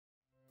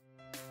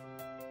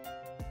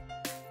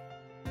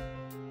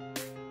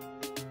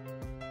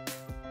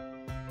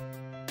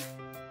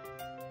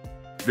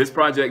This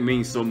project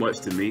means so much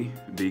to me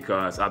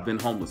because I've been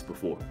homeless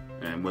before.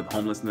 And with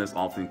homelessness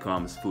often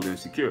comes food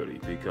insecurity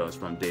because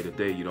from day to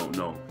day you don't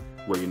know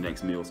where your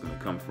next meal is going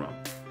to come from.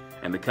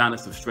 And the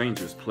kindness of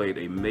strangers played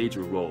a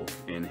major role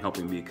in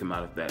helping me come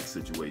out of that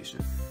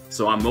situation.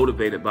 So I'm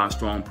motivated by a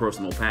strong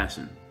personal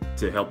passion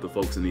to help the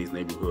folks in these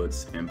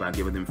neighborhoods, and by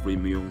giving them free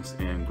meals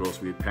and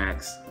grocery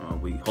packs,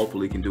 we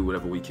hopefully can do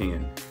whatever we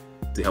can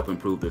to help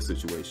improve their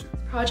situation.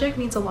 Project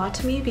means a lot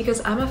to me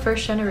because I'm a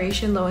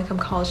first-generation low-income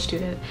college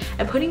student,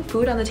 and putting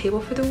food on the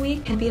table for the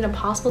week can be an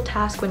impossible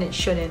task when it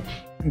shouldn't.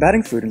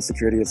 Combating food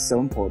insecurity is so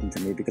important to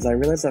me because I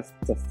realize that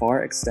the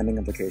far-extending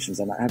implications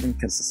that not having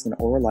consistent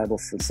or reliable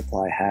food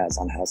supply has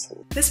on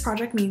households. This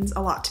project means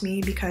a lot to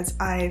me because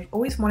I've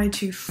always wanted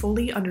to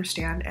fully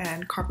understand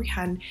and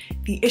comprehend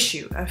the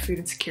issue of food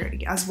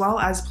insecurity, as well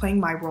as playing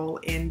my role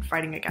in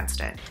fighting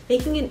against it.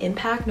 Making an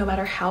impact, no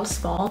matter how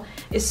small,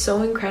 is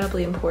so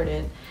incredibly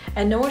important,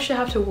 and no one should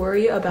have to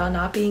worry about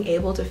not being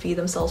able to feed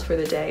themselves for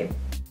the day.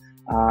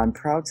 I'm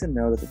proud to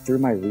know that through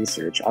my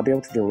research, I'll be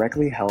able to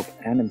directly help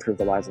and improve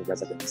the lives of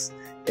residents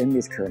in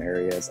these current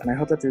areas, and I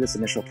hope that through this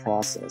initial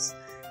process,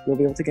 we'll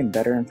be able to gain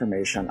better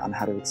information on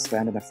how to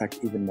expand and affect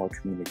even more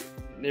community.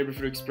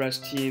 Neighborfood Express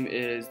team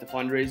is the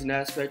fundraising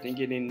aspect and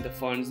getting the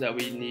funds that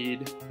we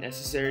need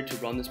necessary to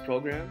run this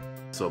program.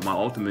 So my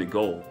ultimate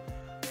goal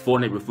for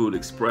Neighborfood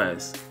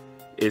Express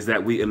is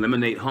that we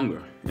eliminate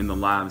hunger in the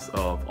lives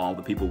of all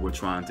the people we're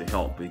trying to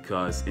help,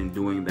 because in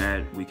doing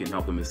that, we can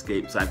help them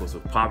escape cycles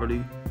of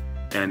poverty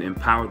and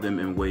empower them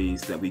in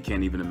ways that we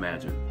can't even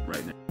imagine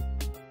right now.